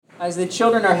As the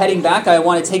children are heading back, I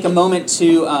want to take a moment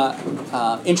to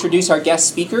introduce our guest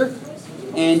speaker.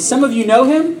 And some of you know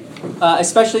him,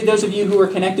 especially those of you who were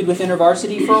connected with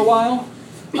InterVarsity for a while.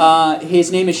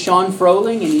 His name is Sean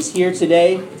Froling, and he's here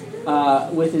today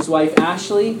with his wife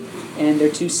Ashley and their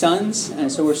two sons.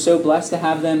 And so we're so blessed to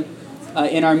have them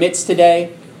in our midst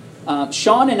today.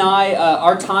 Sean and I,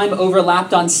 our time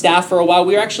overlapped on staff for a while.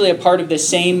 We were actually a part of the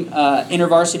same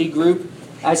InterVarsity group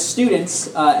as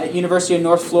students at University of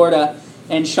North Florida,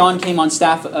 and Sean came on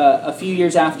staff a few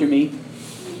years after me.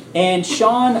 And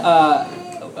Sean,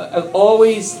 I've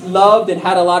always loved and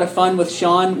had a lot of fun with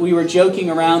Sean. We were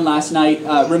joking around last night,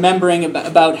 remembering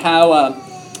about how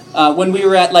when we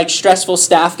were at like stressful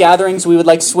staff gatherings, we would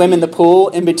like swim in the pool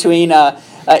in between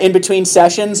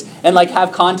sessions and like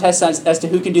have contests as to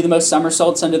who can do the most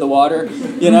somersaults under the water,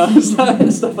 you know,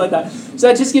 stuff like that. So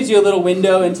that just gives you a little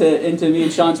window into me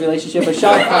and Sean's relationship. But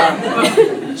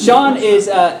Sean is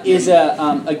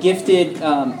a gifted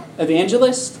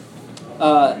evangelist.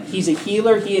 He's a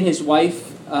healer. He and his wife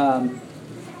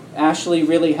Ashley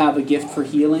really have a gift for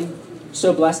healing.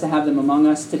 So blessed to have them among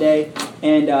us today.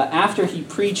 And after he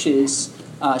preaches,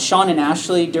 Sean and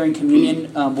Ashley during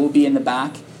communion will be in the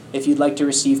back. If you'd like to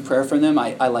receive prayer from them,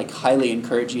 I highly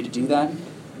encourage you to do that.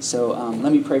 So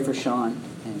let me pray for Sean,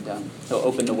 and he'll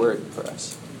open the word for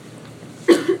us.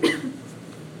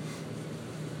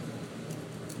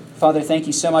 Father, thank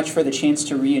you so much for the chance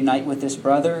to reunite with this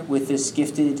brother, with this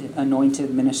gifted,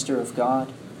 anointed minister of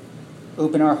God.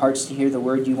 Open our hearts to hear the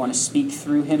word you want to speak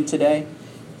through him today.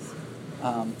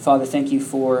 Father, thank you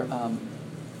for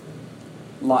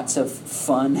lots of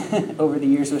fun over the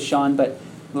years with Sean, but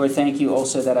Lord, thank you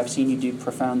also that I've seen you do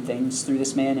profound things through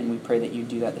this man, and we pray that you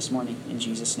do that this morning. In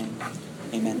Jesus' name,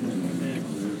 amen.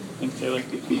 Thanks, Taylor.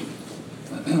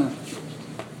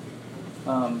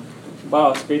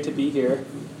 Wow, it's great to be here.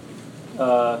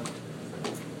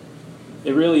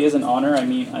 It really is an honor. I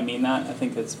mean that. I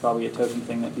think it's probably a token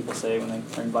thing that people say when they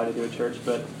are invited to a church,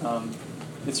 but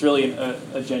it's really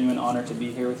a genuine honor to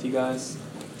be here with you guys.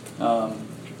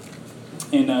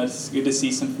 And it's good to see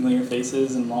some familiar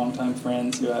faces and longtime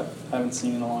friends who I haven't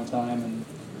seen in a long time.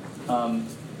 And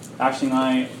Ashley and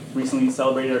I recently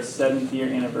celebrated our 7th year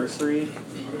anniversary.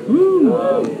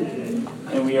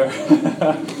 And we are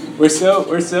we're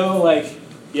so like,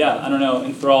 yeah, I don't know,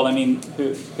 enthralled. I mean,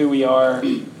 who we are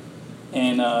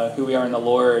and who we are in the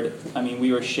Lord. I mean,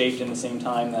 we were shaped in the same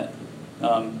time that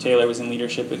Taylor was in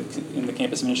leadership in the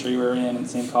campus ministry we were in the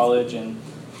same college, and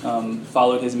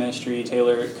followed his ministry.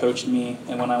 Taylor coached me,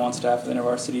 and when I went on staff at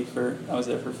InterVarsity I was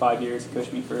there for 5 years. He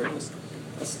coached me for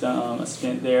a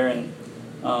stint there, and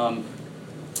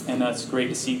that's great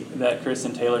to see that Chris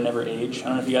and Taylor never age. I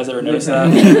don't know if you guys ever noticed that.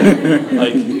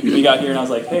 Like, we got here, and I was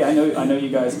like, hey, I know you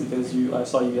guys because I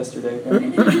saw you yesterday.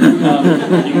 Even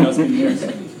though it's been years.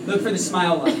 Look for the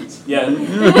smile lines. Yeah.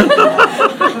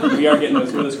 We are getting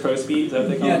those crow's feet. Is that what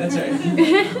they call Yeah, them? that's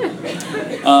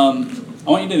right. I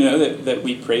want you to know that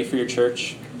we pray for your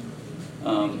church.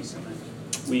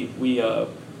 We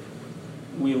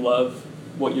love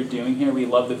what you're doing here. We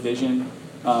love the vision.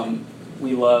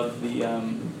 We love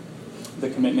the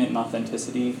commitment and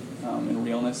authenticity and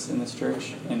realness in this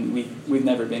church. And we've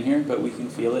never been here, but we can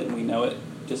feel it and we know it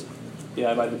just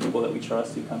by the people that we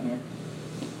trust who come here.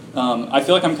 I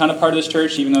feel like I'm kind of part of this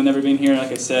church, even though I've never been here.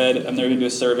 Like I said, I've never been to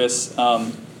a service.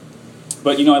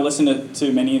 But I listen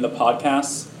to many of the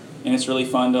podcasts. And it's really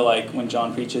fun to, like, when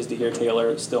John preaches, to hear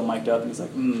Taylor still mic'd up, and he's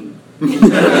like, And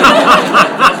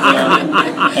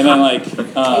then, like,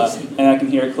 and I can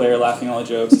hear Claire laughing all the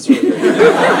jokes. It's really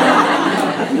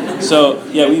great. So,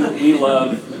 yeah, we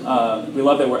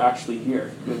love that we're actually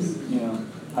here, because,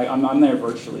 I'm there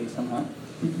virtually somehow.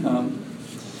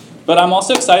 But I'm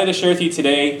also excited to share with you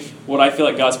today what I feel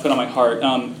like God's put on my heart.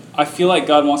 I feel like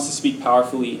God wants to speak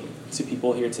powerfully to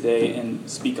people here today, and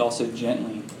speak also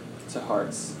gently to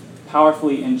hearts.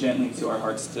 Powerfully and gently to our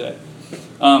hearts today.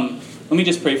 Let me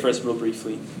just pray for us real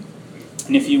briefly.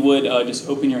 And if you would, just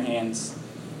open your hands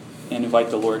and invite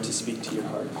the Lord to speak to your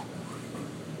heart.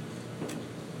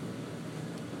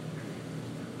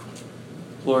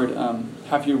 Lord,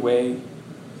 have your way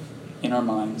in our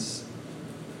minds,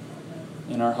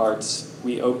 in our hearts.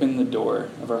 We open the door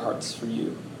of our hearts for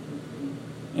you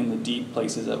in the deep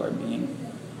places of our being,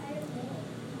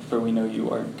 for we know you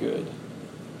are good.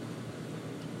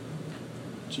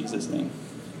 Jesus' name.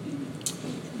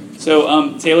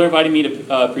 So Taylor invited me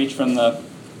to preach from the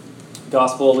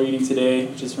gospel reading today,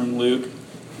 which is from Luke,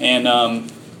 and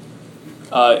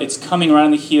it's coming right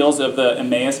on the heels of the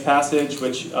Emmaus passage,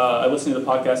 which I listened to the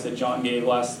podcast that John gave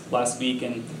last week,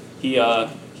 and he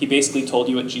he basically told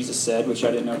you what Jesus said, which I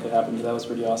didn't know could happen, but that was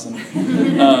pretty awesome.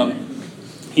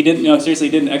 He did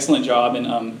an excellent job in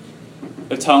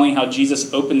of telling how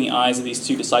Jesus opened the eyes of these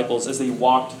two disciples as they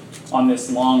walked on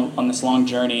this long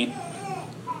journey.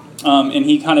 And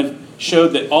he kind of showed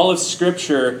that all of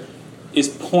Scripture is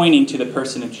pointing to the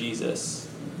person of Jesus.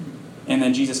 And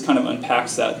then Jesus kind of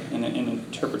unpacks that and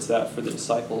interprets that for the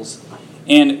disciples.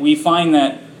 And we find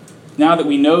that now that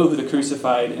we know who the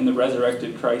crucified and the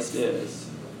resurrected Christ is,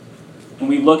 when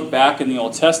we look back in the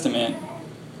Old Testament,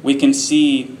 we can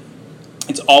see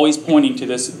it's always pointing to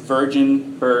this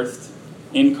virgin-birthed,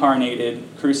 incarnated,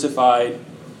 crucified,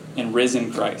 and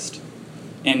risen Christ.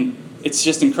 And it's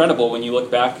just incredible when you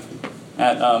look back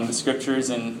at the Scriptures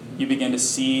and you begin to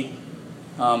see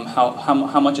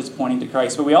how much it's pointing to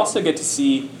Christ. But we also get to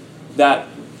see that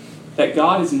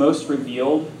God is most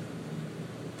revealed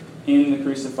in the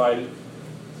crucified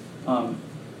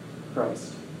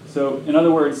Christ. So, in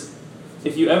other words,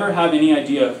 if you ever have any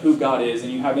idea of who God is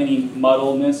and you have any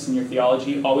muddledness in your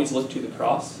theology, always look to the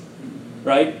cross,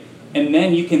 right? And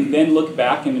then you can then look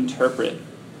back and interpret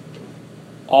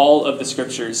all of the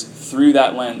Scriptures through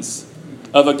that lens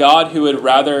of a God who would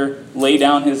rather lay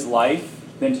down his life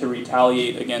than to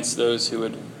retaliate against those who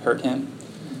would hurt him.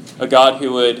 A God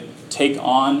who would take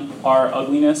on our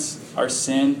ugliness, our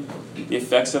sin, the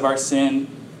effects of our sin,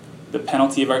 the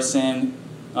penalty of our sin,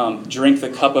 drink the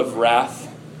cup of wrath,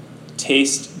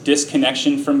 taste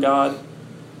disconnection from God.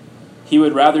 He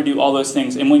would rather do all those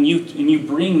things. And when you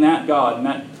bring that God and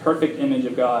that perfect image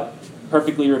of God,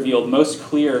 perfectly revealed, most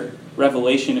clear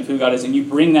revelation of who God is, and you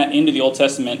bring that into the Old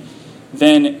Testament,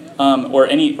 then or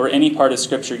any part of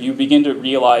Scripture, you begin to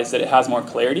realize that it has more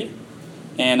clarity.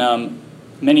 And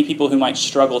many people who might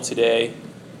struggle today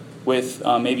with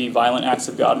maybe violent acts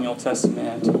of God in the Old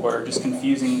Testament or just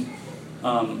confusing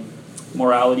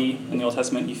morality in the Old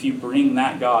Testament, if you bring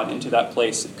that God into that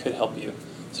place, it could help you.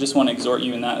 So just want to exhort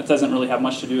you in that. It doesn't really have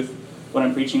much to do with what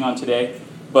I'm preaching on today,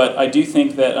 but I do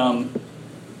think that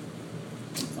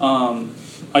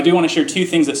I do want to share two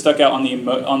things that stuck out on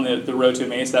the road to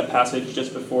Emmaus, that passage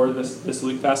just before this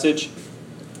Luke passage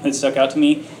that stuck out to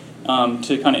me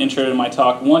to kind of intro to my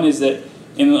talk. One is that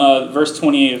in verse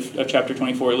 28 of chapter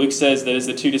 24, Luke says that as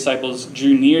the two disciples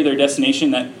drew near their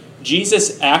destination, that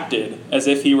Jesus acted as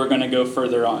if he were going to go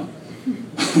further on.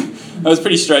 That was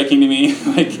pretty striking to me.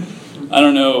 Like, I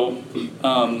don't know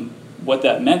what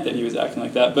that meant that he was acting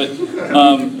like that,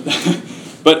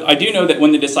 but I do know that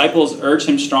when the disciples urge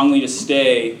him strongly to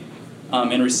stay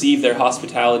and receive their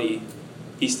hospitality,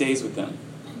 he stays with them.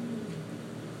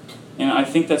 And I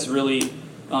think that's really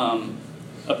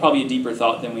probably a deeper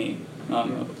thought than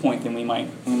a point than we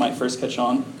might first catch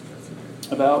on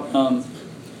about.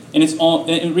 And it's all,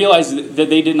 and realize that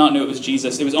they did not know it was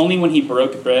Jesus. It was only when he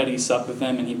broke bread, he supped with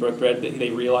them, and he broke bread that they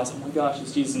realized, oh my gosh,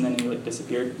 it's Jesus, and then he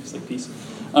disappeared. It's like peace.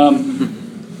 And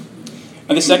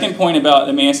the second point about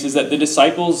Emmaus is that the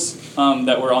disciples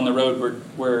that were on the road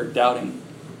were doubting.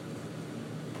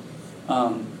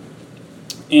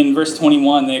 In verse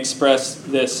 21, they express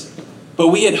this, but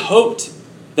we had hoped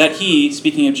that he,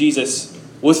 speaking of Jesus,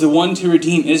 was the one to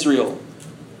redeem Israel.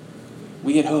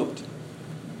 We had hoped.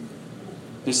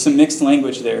 There's some mixed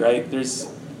language there, right? There's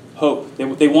hope.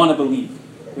 They want to believe.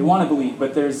 They want to believe,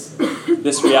 but there's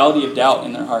this reality of doubt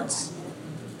in their hearts.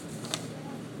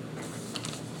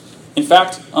 In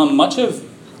fact, much of,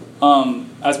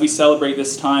 as we celebrate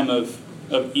this time of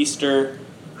Easter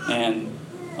and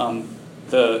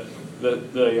the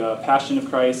passion of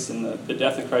Christ and the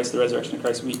death of Christ, the resurrection of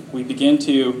Christ, we begin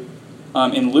to,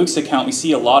 in Luke's account, we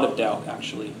see a lot of doubt,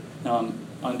 actually,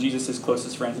 on Jesus'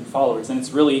 closest friends and followers. And it's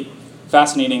really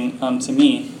fascinating to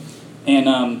me.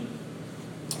 And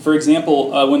for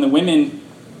example, when the women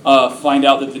find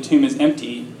out that the tomb is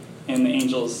empty and the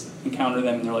angels encounter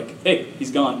them and they're like, hey,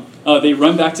 he's gone. They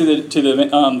run back to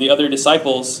the other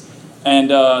disciples, and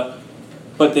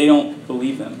but they don't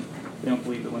believe them. They don't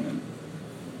believe the women.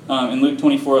 In Luke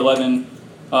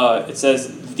 24:11, it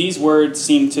says, these words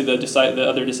seemed to the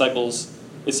other disciples,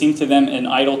 it seemed to them an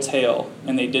idle tale,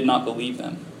 and they did not believe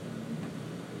them.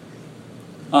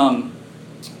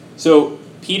 So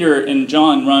Peter and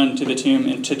John run to the tomb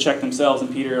and to check themselves,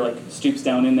 and Peter stoops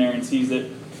down in there and sees that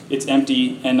it's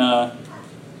empty, and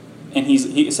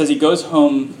he says he goes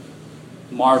home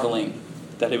marveling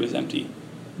that it was empty.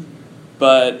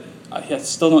 But I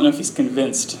still don't know if he's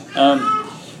convinced.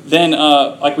 Then,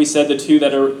 like we said, the two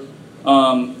that are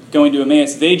going to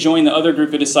Emmaus, they join the other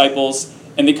group of disciples,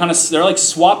 and they're like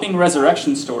swapping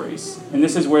resurrection stories. And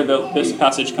this is where this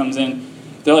passage comes in.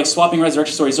 they're like swapping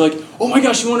resurrection stories. They're like, oh my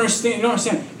gosh, you don't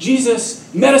understand.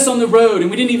 Jesus met us on the road and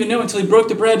we didn't even know until he broke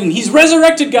the bread and he's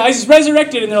resurrected, guys, he's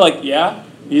resurrected. And they're like, yeah,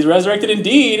 he's resurrected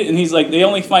indeed. And he's like, they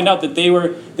only find out that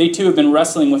they too have been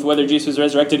wrestling with whether Jesus was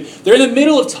resurrected. They're in the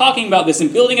middle of talking about this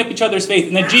and building up each other's faith.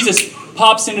 And then Jesus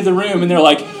pops into the room and they're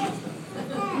like,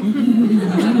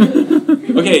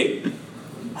 okay,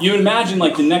 you imagine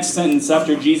like the next sentence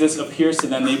after Jesus appears to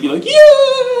them, they'd be like,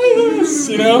 yes,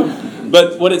 you know?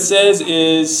 But what it says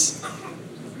is,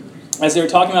 as they were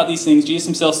talking about these things, Jesus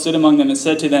himself stood among them and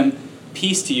said to them,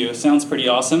 peace to you. Sounds pretty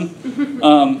awesome.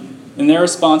 And their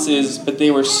response is, but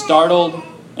they were startled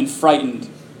and frightened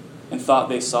and thought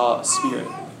they saw a spirit.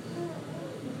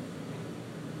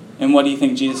 And what do you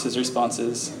think Jesus' response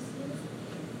is?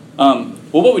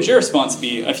 Well, what would your response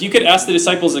be? If you could ask the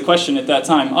disciples a question at that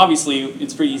time, obviously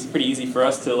it's pretty easy for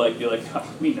us to be like, oh,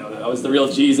 we know that was the real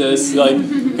Jesus. Like,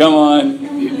 come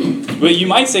on. But you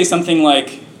might say something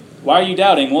like, why are you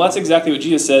doubting? Well, that's exactly what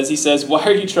Jesus says. He says, why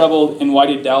are you troubled and why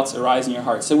did doubts arise in your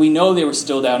hearts? So we know they were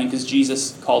still doubting because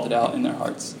Jesus called it out in their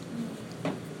hearts.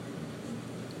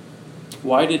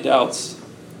 Why did doubts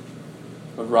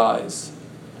arise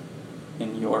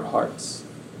in your hearts?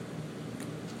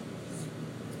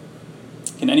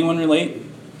 Can anyone relate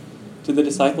to the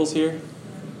disciples here?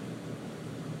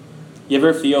 You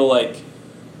ever feel like,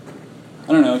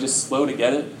 I don't know, just slow to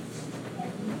get it?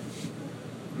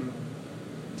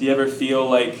 Do you ever feel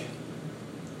like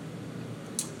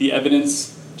the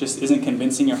evidence just isn't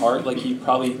convincing your heart like you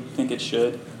probably think it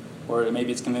should? Or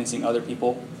maybe it's convincing other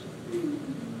people?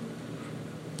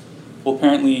 Well,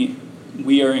 apparently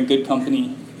we are in good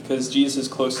company because Jesus'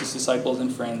 closest disciples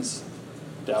and friends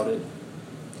doubted.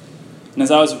 And as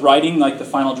I was writing the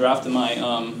final draft of my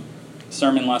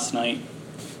sermon last night,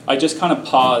 I just kind of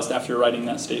paused after writing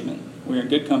that statement. We're in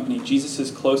good company. Jesus'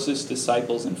 closest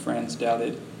disciples and friends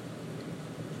doubted.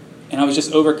 And I was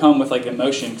just overcome with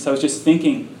emotion because I was just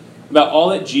thinking about all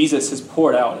that Jesus has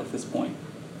poured out at this point.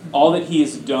 All that he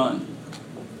has done.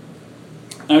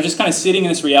 And I was just kind of sitting in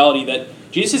this reality that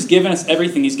Jesus has given us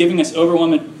everything. He's giving us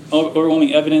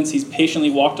overwhelming evidence. He's patiently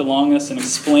walked along us and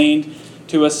explained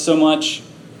to us so much.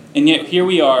 And yet here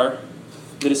we are,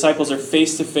 the disciples are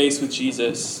face to face with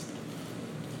Jesus,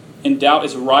 and doubt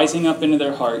is rising up into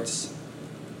their hearts,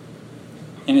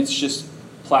 and it's just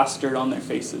plastered on their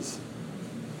faces.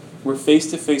 We're face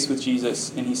to face with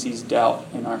Jesus, and he sees doubt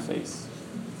in our face.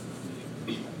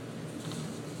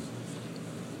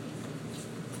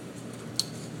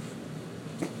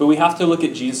 But we have to look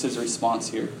at Jesus' response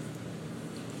here.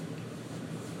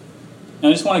 And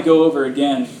I just want to go over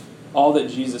again all that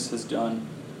Jesus has done.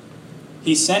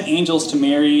 He sent angels to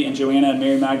Mary and Joanna and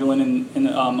Mary Magdalene and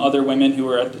other women who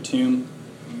were at the tomb.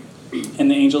 And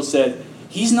the angel said,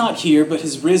 he's not here, but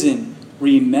has risen.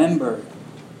 Remember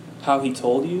how he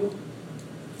told you?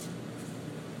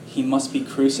 He must be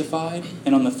crucified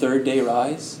and on the third day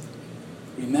rise.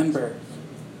 Remember.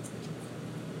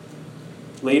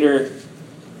 Later,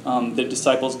 the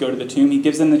disciples go to the tomb. He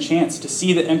gives them the chance to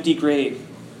see the empty grave.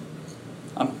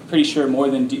 I'm pretty sure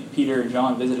more than Peter and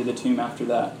John visited the tomb after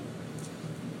that.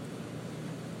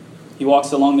 He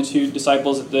walks along the two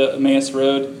disciples at the Emmaus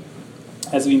Road,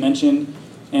 as we mentioned.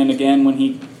 And again, when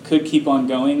he could keep on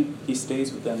going, he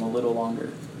stays with them a little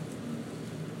longer.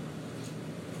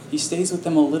 He stays with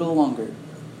them a little longer.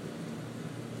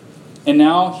 And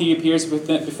now he appears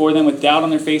before them with doubt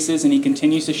on their faces, and he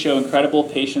continues to show incredible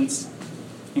patience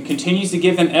and continues to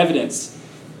give them evidence.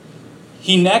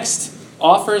 He next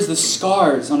offers the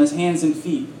scars on his hands and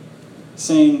feet,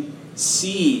 saying,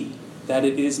 see that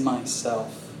it is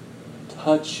myself.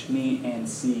 Touch me and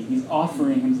see. He's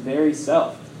offering his very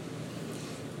self.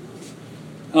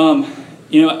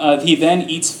 He then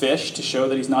eats fish to show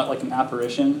that he's not like an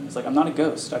apparition. He's like, I'm not a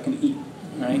ghost. I can eat.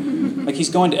 Right? Like he's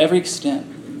going to every extent.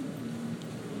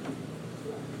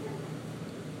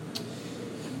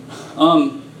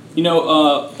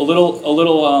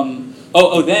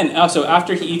 So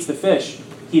after he eats the fish,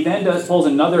 he then pulls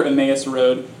another Emmaus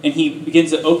Road, and he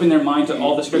begins to open their mind to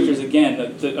all the scriptures again,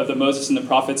 of the Moses and the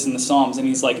prophets and the Psalms, and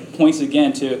he's points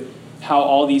again to how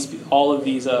all of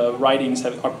these writings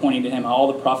are pointing to him, how all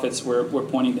the prophets were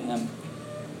pointing to him.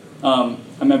 I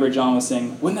remember John was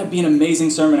saying, wouldn't that be an amazing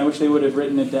sermon? I wish they would have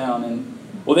written it down. And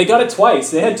well, they got it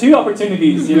twice. They had two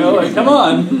opportunities, come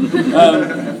on.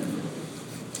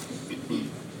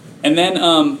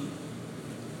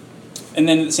 And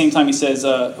then at the same time he says,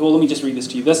 let me just read this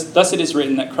to you. Thus it is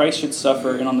written that Christ should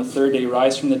suffer and on the third day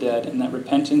rise from the dead, and that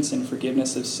repentance and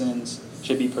forgiveness of sins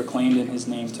should be proclaimed in his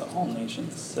name to all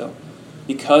nations. So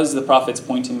because the prophets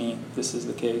point to me, this is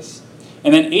the case.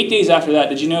 And then 8 days after that,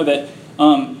 did you know that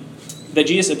that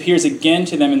Jesus appears again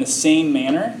to them in the same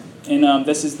manner. And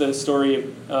this is the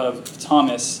story of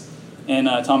Thomas. And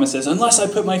Thomas says, unless I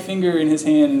put my finger in his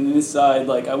hand and in his side,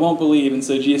 like, I won't believe. And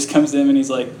so Jesus comes to him and he's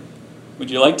like, would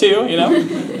you like to, you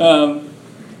know?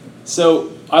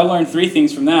 So I learned 3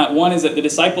 things from that. One is that the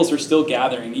disciples were still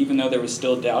gathering, even though there was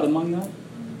still doubt among them.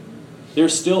 They were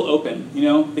still open, you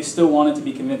know? They still wanted to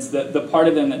be convinced. That the part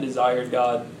of them that desired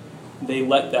God, they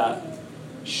let that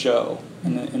show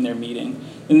in their meeting.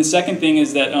 And the second thing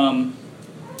is that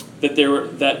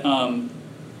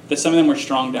that some of them were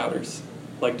strong doubters,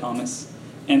 like Thomas.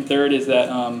 And third is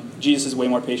that Jesus is way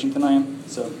more patient than I am.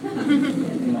 So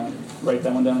you know, write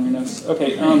that one down in your notes.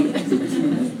 Okay.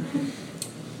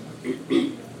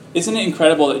 Isn't it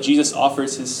incredible that Jesus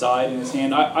offers his side and his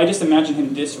hand? I just imagine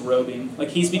him disrobing. Like,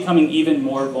 he's becoming even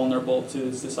more vulnerable to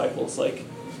his disciples. Like,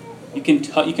 you can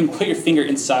put your finger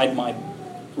inside my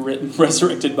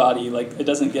resurrected body. Like, it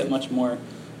doesn't get much more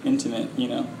intimate, you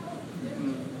know?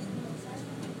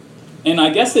 And I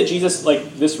guess that Jesus,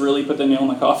 like, this really put the nail in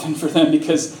the coffin for them,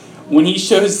 because when he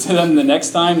shows to them the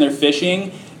next time they're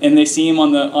fishing and they see him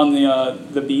on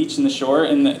the beach and the shore,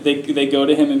 and they go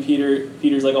to him, and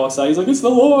Peter's like all excited. He's like, it's the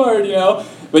Lord, you know.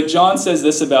 But John says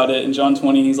this about it in John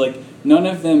 20. He's like, none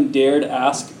of them dared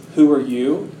ask, who are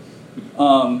you?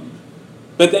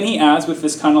 But then he adds with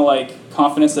this kind of like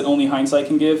confidence that only hindsight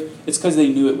can give, it's because they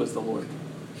knew it was the Lord.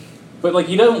 But like,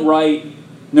 he doesn't write,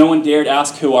 no one dared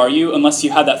ask, who are you? Unless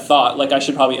you had that thought, like, I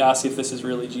should probably ask if this is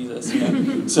really Jesus, you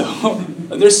know? So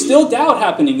there's still doubt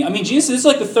happening. I mean, Jesus, this is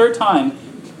like the 3rd time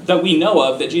that we know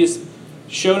of that Jesus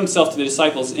showed himself to the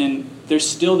disciples, and there's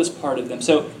still this part of them.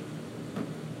 So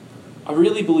I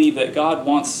really believe that God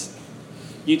wants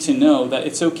you to know that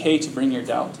it's okay to bring your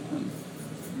doubt to him.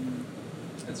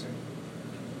 That's right.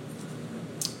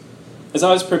 As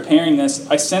I was preparing this,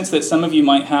 I sense that some of you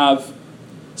might have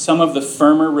some of the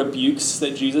firmer rebukes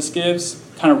that Jesus gives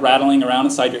kind of rattling around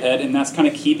inside your head, and that's kind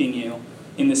of keeping you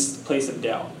in this place of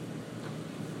doubt.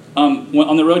 On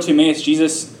the road to Emmaus,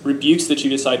 Jesus rebukes the 2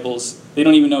 disciples. They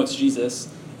don't even know it's Jesus.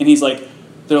 And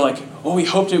they're like, oh, we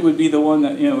hoped it would be the one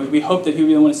that, you know, we hoped that he would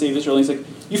be the one to save Israel. And he's like,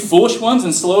 you foolish ones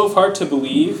and slow of heart to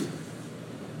believe.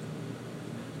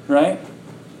 Right?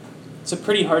 It's a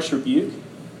pretty harsh rebuke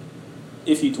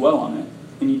if you dwell on it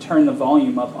and you turn the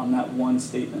volume up on that one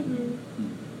statement.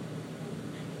 Mm-hmm.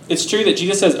 It's true that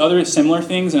Jesus says other similar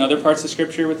things in other parts of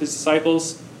Scripture with his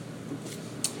disciples.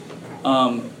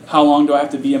 How long do I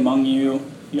have to be among you,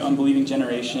 you unbelieving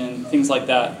generation, things like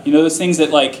that. You know, those things that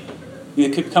like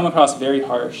it could come across very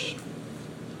harsh.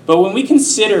 But when we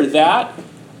consider that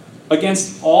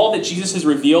against all that Jesus has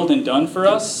revealed and done for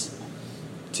us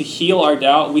to heal our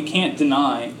doubt, we can't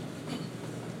deny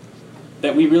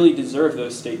that we really deserve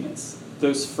those statements,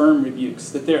 those firm rebukes,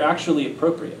 that they're actually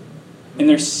appropriate. And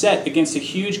they're set against a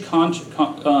huge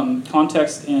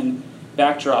context and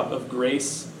backdrop of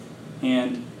grace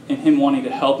and him wanting to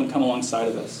help and come alongside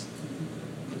of us.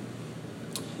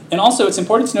 And also, it's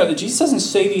important to note that Jesus doesn't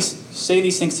say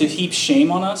these things to heap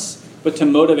shame on us, but to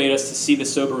motivate us to see the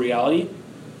sober reality.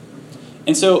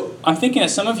 And so I'm thinking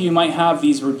that some of you might have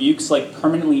these rebukes like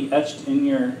permanently etched in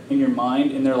your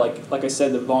mind, and they're like I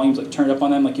said, the volume's like turned up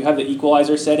on them. Like you have the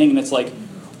equalizer setting, and it's like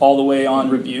all the way on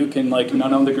rebuke and like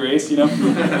none on the grace, you know.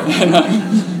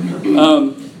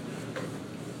 And,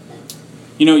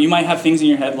 you know, you might have things in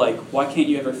your head like, why can't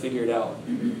you ever figure it out?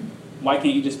 Why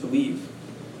can't you just believe?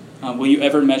 Will you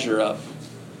ever measure up?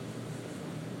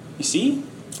 You see,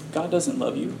 God doesn't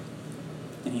love you,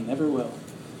 and he never will.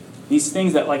 These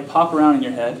things that like pop around in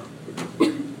your head.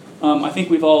 I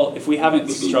think we've all, if we haven't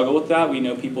struggled with that, we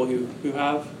know people who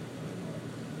have.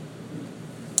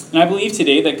 And I believe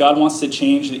today that God wants to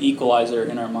change the equalizer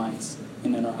in our minds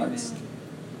and in our hearts.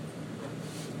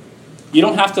 You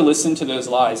don't have to listen to those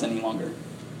lies any longer.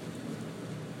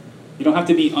 You don't have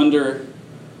to be under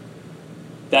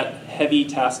that heavy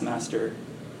taskmaster,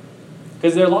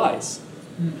 because they're lies.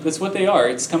 That's what they are.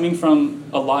 It's coming from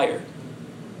a liar.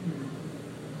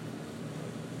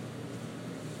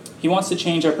 He wants to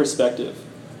change our perspective.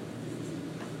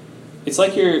 It's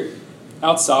like you're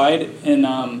outside and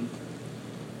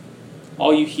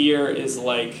all you hear is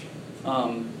like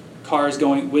cars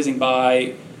whizzing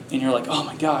by, and you're like, oh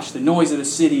my gosh, the noise of the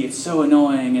city, it's so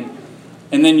annoying.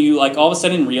 And then you like all of a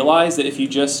sudden realize that if you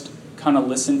just kind of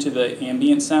listen to the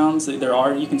ambient sounds that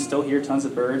you can still hear tons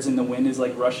of birds, and the wind is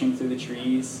like rushing through the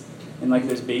trees, and like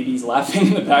there's babies laughing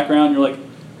in the background. You're like,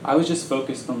 I was just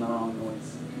focused on the wrong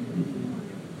noise.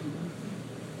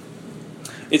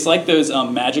 It's like those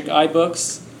magic eye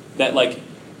books that like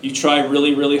you try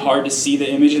really, really hard to see the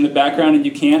image in the background and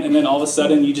you can't, and then all of a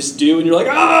sudden you just do, and you're like,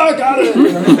 got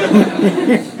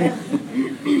it!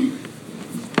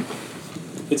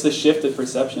 It's a shift of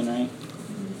perception, right?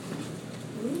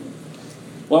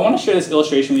 Well, I want to share this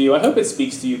illustration with you. I hope it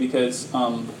speaks to you because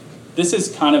this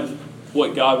is kind of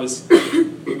what God was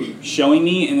showing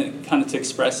me, and it kind of to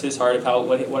express His heart of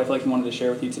what I feel like He wanted to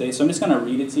share with you today. So I'm just going to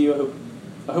read it to you.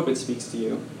 I hope it speaks to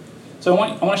you. So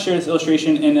I want to share this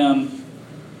illustration, and I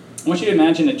want you to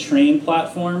imagine a train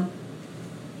platform.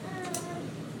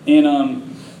 And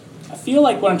I feel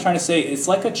like what I'm trying to say is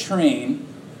like a train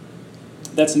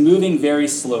that's moving very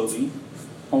slowly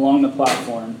along the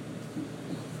platform.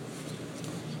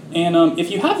 And if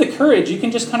you have the courage, you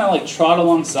can just kind of like trot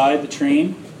alongside the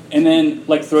train and then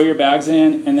like throw your bags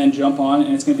in and then jump on,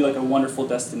 and it's going to be like a wonderful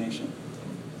destination.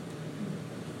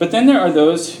 But then there are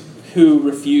those who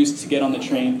refuse to get on the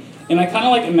train. And I kind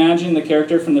of like imagine the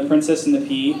character from The Princess and the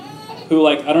Pea, who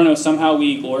like, I don't know, somehow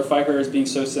we glorify her as being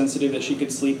so sensitive that she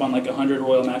could sleep on like 100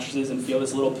 royal mattresses and feel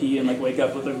this little pea and like wake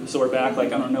up with a sore back.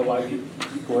 Like, I don't know why we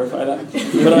glorify that.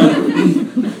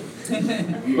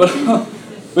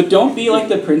 But don't be like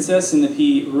the princess and the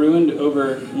pea, ruined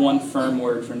over one firm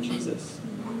word from Jesus.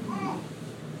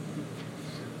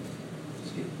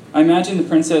 I imagine the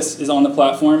princess is on the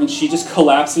platform and she just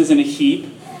collapses in a heap,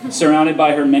 surrounded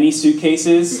by her many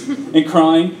suitcases, and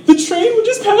crying, "The train would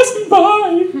just pass me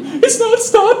by! It's not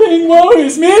stopping! Woe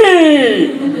is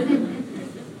me!"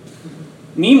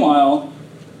 Meanwhile,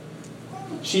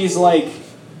 she's like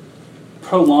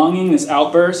prolonging this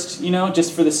outburst,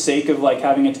 just for the sake of like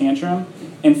having a tantrum.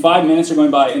 And 5 minutes are going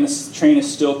by, and this train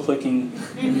is still clicking,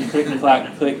 click,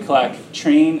 clack, click, clack.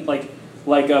 Train, like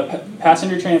a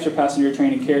passenger train after passenger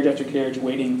train, and carriage after carriage,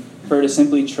 waiting for her to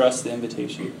simply trust the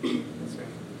invitation.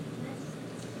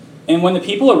 And when the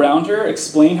people around her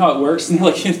explain how it works, and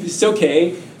they're like, "It's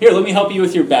okay. Here, let me help you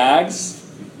with your bags,"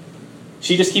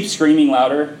 she just keeps screaming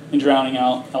louder and drowning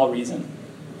out all reason.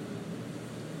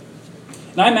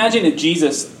 And I imagine if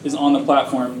Jesus is on the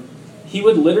platform, He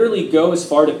would literally go as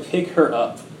far to pick her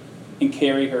up and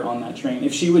carry her on that train.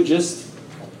 If she would just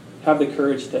have the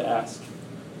courage to ask,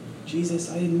 "Jesus,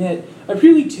 I admit, I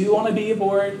really do want to be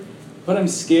aboard, but I'm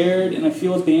scared and I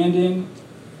feel abandoned.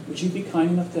 Would you be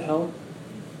kind enough to help?"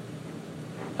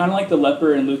 Kind of like the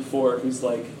leper in Luke 4, who's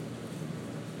like,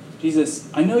 "Jesus,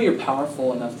 I know you're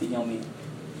powerful enough to heal me,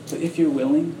 but if you're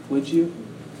willing, would you?"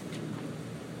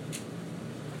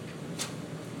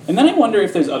 And then I wonder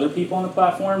if there's other people on the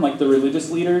platform, like the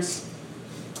religious leaders.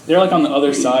 They're like on the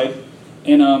other side,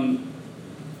 and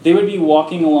they would be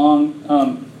walking along,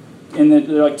 and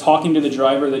they're like talking to the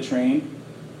driver of the train.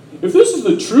 "If this is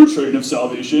the true train of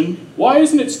salvation, why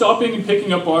isn't it stopping and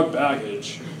picking up our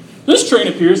baggage? This train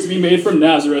appears to be made from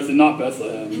Nazareth and not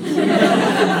Bethlehem.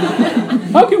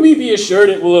 How can we be assured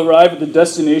it will arrive at the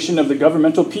destination of the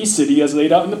governmental peace city as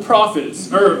laid out in the prophets,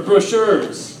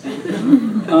 brochures?"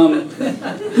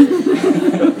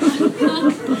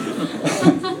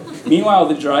 Meanwhile,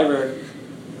 the driver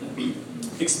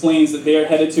explains that they are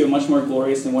headed to a much more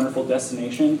glorious and wonderful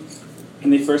destination,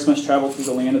 and they first must travel through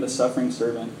the land of the suffering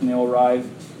servant, and they will arrive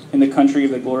in the country of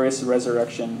the glorious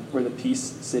resurrection, where the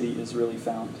peace city is really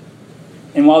found.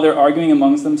 And while they're arguing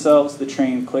amongst themselves, the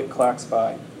train click-clacks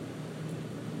by.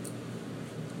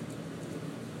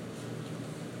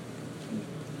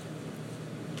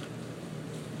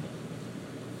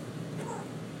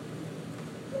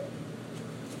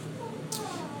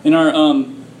 In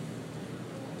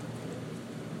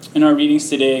our readings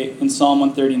today, in Psalm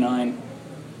 139,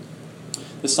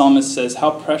 the psalmist says,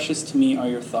 "How precious to me are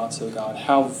your thoughts, O God!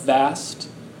 How vast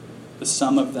the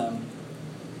sum of them!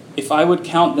 If I would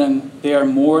count them, they are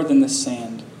more than the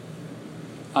sand.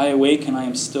 I awake and I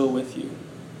am still with you."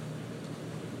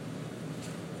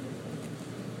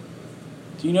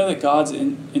 Do you know that God's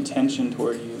intention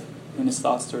toward you and His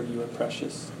thoughts toward you are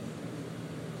precious?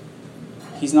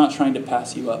 He's not trying to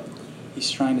pass you up.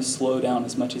 He's trying to slow down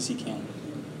as much as He can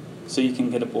so you can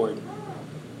get aboard.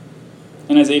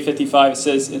 In Isaiah 55, it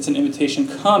says, it's an invitation,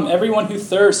 "Come, everyone who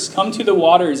thirsts, come to the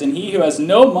waters, and he who has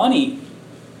no money,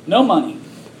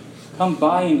 come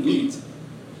buy and eat.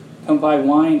 Come buy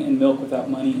wine and milk without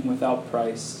money and without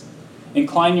price.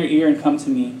 Incline your ear and come to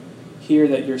me. Hear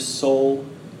that your soul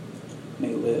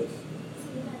may live."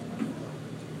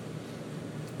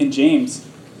 In James,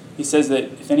 he says that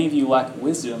if any of you lack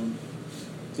wisdom,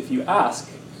 if you ask,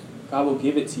 God will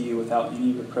give it to you without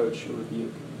any reproach or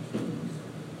rebuke.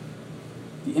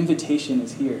 The invitation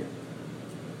is here.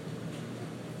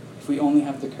 If we only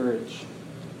have the courage.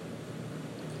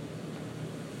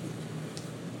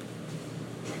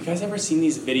 You guys ever seen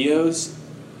these videos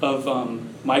of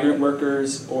migrant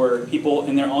workers or people,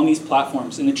 and they're on these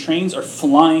platforms, and the trains are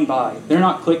flying by? They're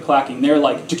not click-clacking. They're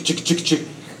like, chick, chick, chick, chick.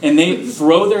 and they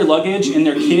throw their luggage and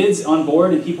their kids on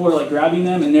board, and people are like grabbing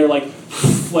them, and they're like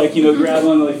grab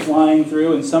them, like flying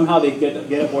through, and somehow they get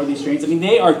aboard these trains. I mean,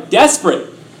 they are desperate.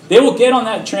 They will get on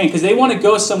that train because they want to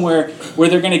go somewhere where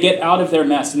they're going to get out of their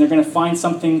mess, and they're going to find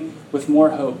something with more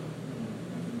hope.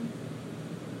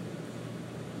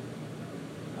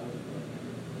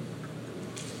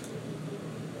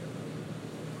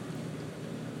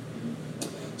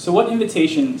 So what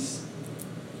invitations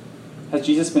has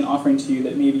Jesus been offering to you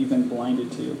that maybe you've been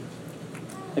blinded to?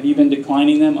 Have you been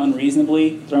declining them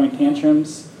unreasonably, throwing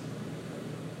tantrums?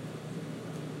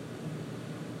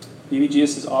 Maybe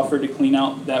Jesus has offered to clean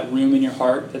out that room in your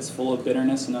heart that's full of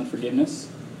bitterness and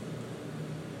unforgiveness.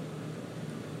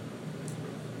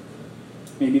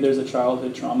 Maybe there's a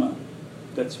childhood trauma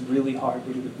that's really hard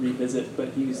to revisit, but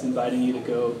he's inviting you to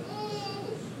go.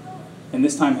 And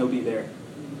this time he'll be there.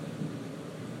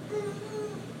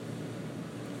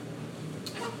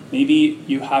 Maybe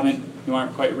you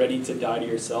aren't quite ready to die to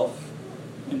yourself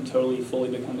and totally, fully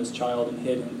become his child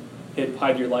and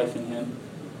hide your life in him.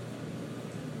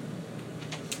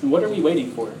 And what are we waiting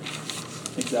for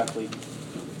exactly?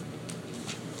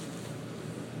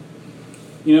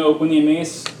 You know, when the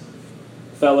Emmaus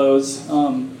fellows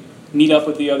meet up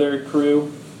with the other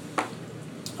crew,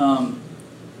 my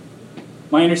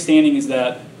understanding is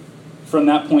that from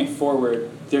that point forward,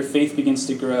 their faith begins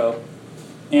to grow.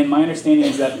 And my understanding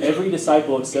is that every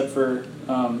disciple except for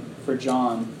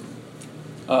John,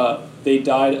 they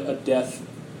died a death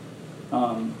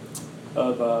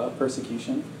of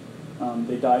persecution.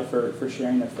 They died for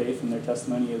sharing their faith and their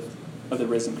testimony of the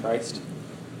risen Christ.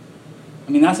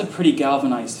 I mean, that's a pretty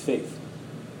galvanized faith.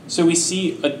 So we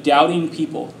see a doubting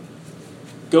people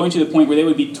going to the point where they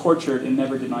would be tortured and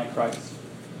never deny Christ.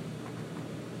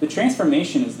 The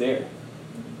transformation is there.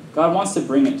 God wants to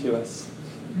bring it to us.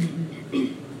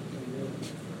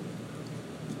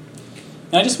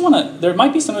 And I just want to, there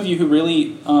might be some of you who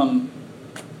really,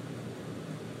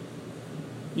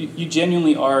 you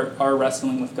genuinely are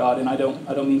wrestling with God, and I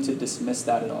don't mean to dismiss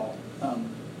that at all.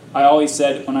 I always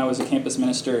said when I was a campus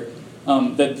minister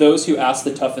that those who ask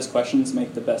the toughest questions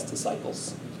make the best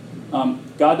disciples.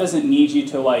 God doesn't need you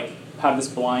to have this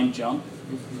blind jump.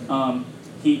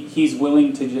 He's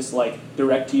willing to just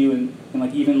direct you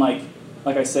and even like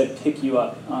I said, pick you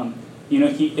up.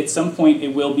 At some point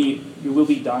you will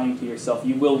be dying to yourself.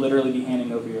 You will literally be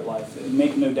handing over your life. And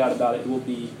make no doubt about it, it will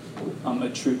be a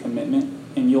true commitment.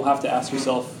 And you'll have to ask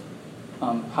yourself,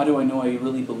 how do I know I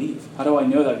really believe? How do I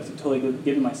know that I'm totally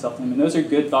giving myself to him? And those are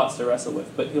good thoughts to wrestle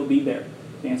with, but he'll be there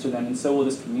to answer them, and so will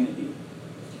this community.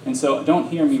 And so don't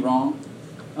hear me wrong,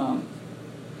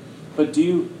 but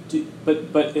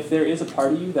if there is a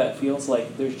part of you that feels like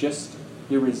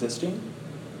you're resisting,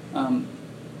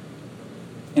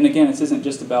 and again, this isn't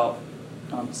just about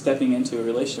stepping into a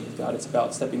relationship with God. It's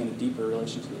about stepping in a deeper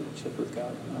relationship with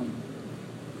God.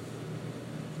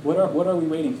 What are we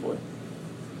waiting for?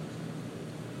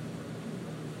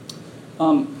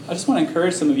 I just want to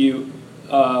encourage some of you.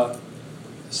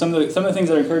 Some of the things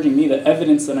that are encouraging me, the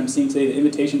evidence that I'm seeing today, the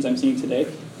invitations I'm seeing today.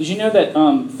 Did you know that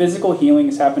physical healing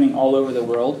is happening all over the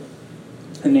world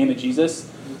in the name of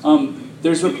Jesus?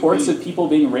 There's reports of people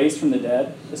being raised from the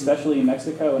dead, especially in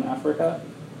Mexico and Africa.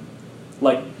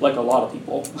 Like a lot of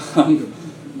people.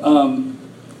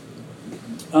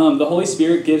 The Holy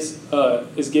Spirit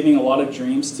is giving a lot of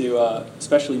dreams to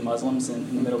especially Muslims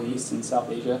in the Middle East and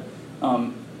South Asia,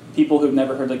 people who've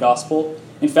never heard the gospel.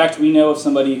 In fact, we know of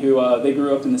somebody who they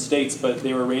grew up in the States, but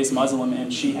they were raised Muslim,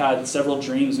 and she had several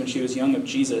dreams when she was young of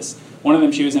Jesus. One of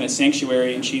them, she was in a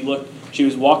sanctuary, and she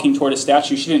was walking toward a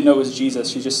statue. She didn't know it was Jesus.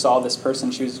 She just saw this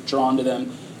person. She was drawn to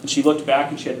them, and she looked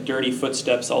back, and she had dirty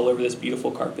footsteps all over this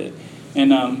beautiful carpet. And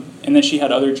then she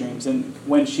had other dreams. And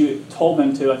when she told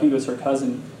them to, I think it was her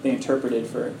cousin, they interpreted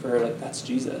for her, that's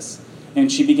Jesus.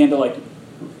 And she began to,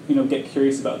 get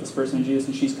curious about this person and Jesus,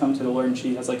 and she's come to the Lord, and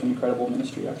she has, an incredible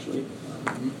ministry, actually.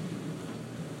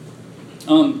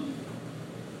 Did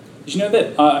you know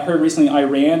that I heard recently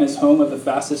Iran is home of the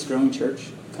fastest growing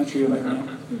country of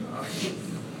Iran?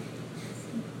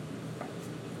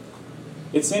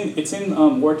 It's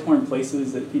in war-torn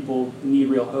places that people need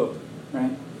real hope,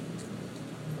 right?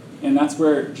 And that's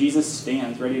where Jesus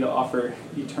stands, ready to offer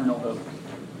eternal hope.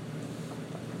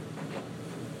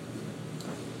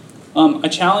 I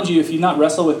challenge you, if you not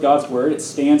wrestle with God's word, it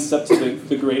stands up to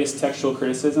the greatest textual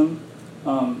criticism.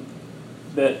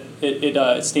 That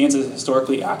it stands as a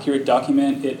historically accurate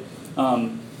document.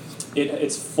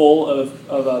 It's full of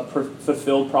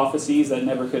fulfilled prophecies that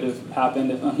never could have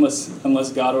happened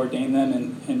unless God ordained them,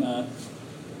 and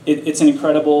it's an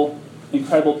incredible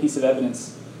piece of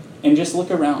evidence. And just look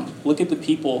around. Look at the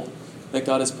people that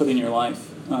God has put in your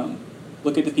life.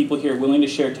 Look at the people here willing to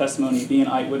share testimony, be an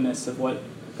eyewitness of what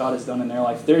God has done in their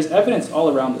life. There's evidence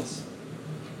all around us.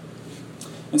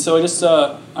 And so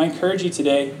I encourage you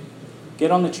today,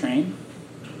 get on the train,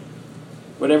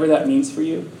 whatever that means for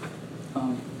you.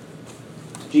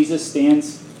 Jesus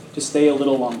stands to stay a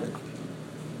little longer.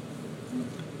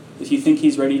 If you think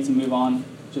he's ready to move on,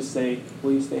 just say,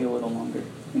 will you stay a little longer?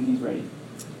 And he's ready.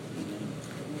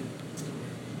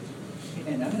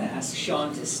 And I'm going to ask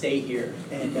Sean to stay here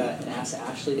and ask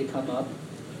Ashley to come up.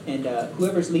 And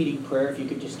whoever's leading prayer, if you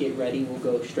could just get ready, we'll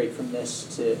go straight from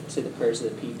this to the prayers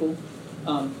of the people.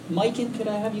 Maiken, could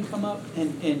I have you come up?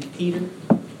 And Peter,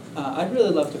 I'd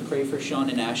really love to pray for Sean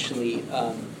and Ashley.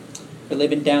 They're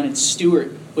living down in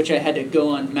Stewart, which I had to go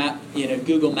on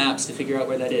Google Maps to figure out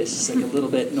where that is. It's like a little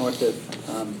bit north of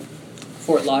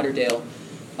Fort Lauderdale.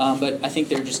 But I think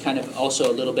they're just kind of also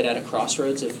a little bit at a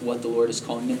crossroads of what the Lord is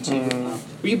calling them to.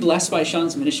 Were you blessed by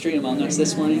Sean's ministry among us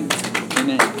this morning?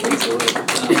 Amen. Praise the Lord.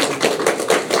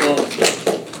 Well,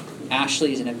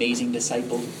 Ashley is an amazing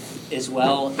disciple as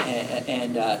well,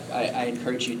 and I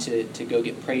encourage you to go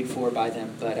get prayed for by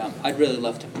them. But I'd really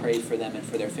love to pray for them and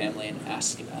for their family and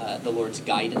ask the Lord's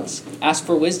guidance. Ask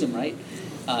for wisdom, right?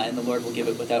 And the Lord will give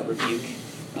it without rebuke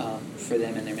for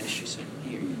them and their ministry. So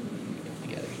here, you come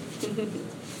together.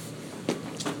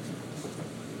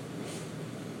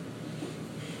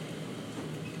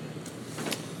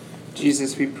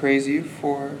 Jesus, we praise you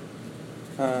for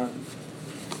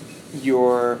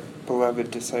your beloved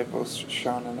disciples,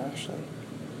 Sean and Ashley,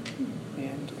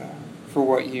 and for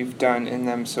what you've done in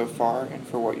them so far and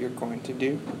for what you're going to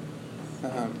do.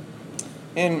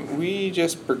 And we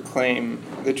just proclaim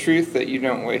the truth that you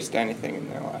don't waste anything in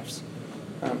their lives,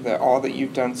 that all that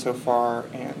you've done so far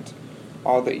and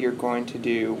all that you're going to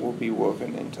do will be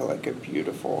woven into like a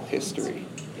beautiful history.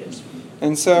 Yes.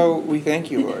 And so we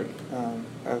thank you, Lord,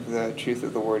 of the truth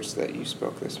of the words that you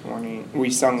spoke this morning. We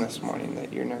sung this morning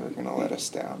that you're never going to let us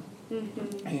down.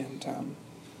 Mm-hmm. And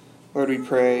Lord, we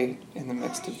pray in the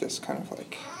midst of this kind of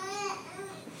like,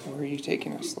 where are you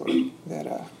taking us, Lord?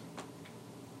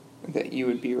 That you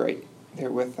would be right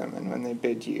there with them, and when they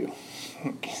bid you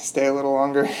stay a little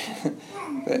longer,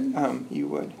 that you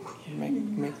would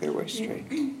make their way straight.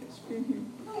 Mm-hmm.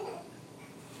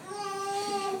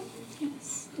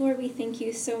 Yes. Lord, we thank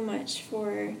you so much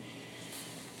for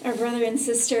our brother and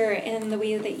sister and the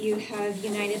way that you have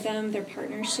united them, their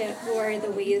partnership, Lord,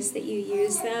 the ways that you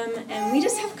use them. And we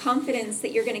just have confidence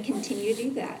that you're going to continue to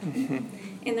do that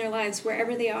in their lives,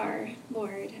 wherever they are,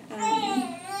 Lord.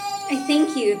 I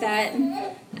thank you that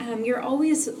you're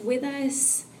always with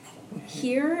us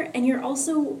here, and you're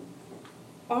also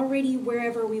already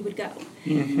wherever we would go.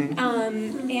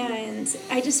 And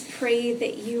I just pray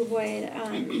that you would,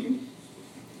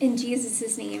 in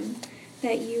Jesus' name,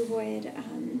 that you would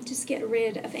just get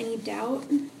rid of any doubt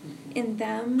in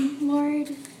them,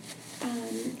 Lord,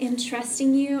 in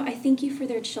trusting you. I thank you for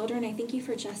their children. I thank you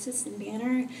for Justice and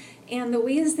Banner and the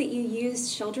ways that you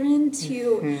use children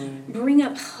to bring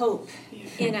up hope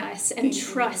in us and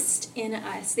trust in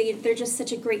us. They're just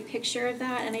such a great picture of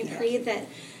that, and I pray that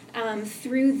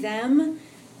through them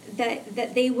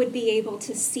that they would be able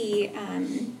to see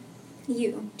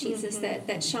you, Jesus,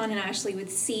 that Sean and Ashley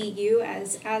would see you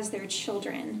as their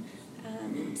children,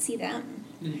 see them.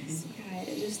 God,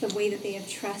 just the way that they have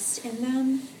trust in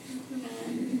them.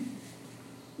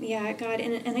 God,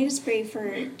 and I just pray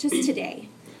for just today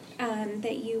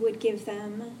that you would give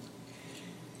them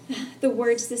the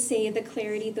words to say, the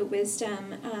clarity, the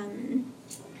wisdom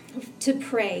to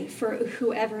pray for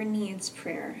whoever needs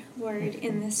prayer, Lord,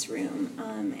 in this room.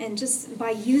 And just by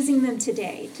using them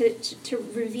today, to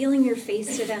revealing your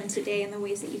face to them today in the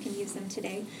ways that you can use them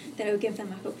today, that it will give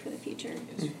them a hope for the future.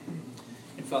 Yes.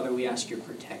 And Father, we ask your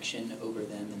protection over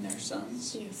them and their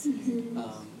sons. Yes.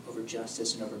 Over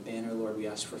Justice and over Banner, Lord, we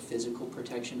ask for physical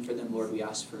protection for them. Lord, we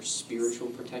ask for spiritual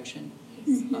protection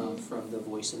from the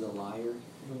voice of the liar.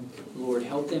 Lord,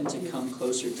 help them to come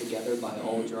closer together by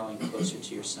all drawing closer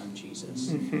to your Son, Jesus.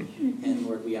 And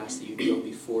Lord, we ask that you go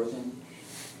before them,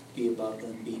 be above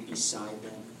them, be beside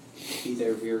them, be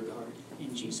their rear guard.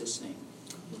 In Jesus' name,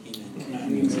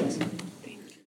 amen.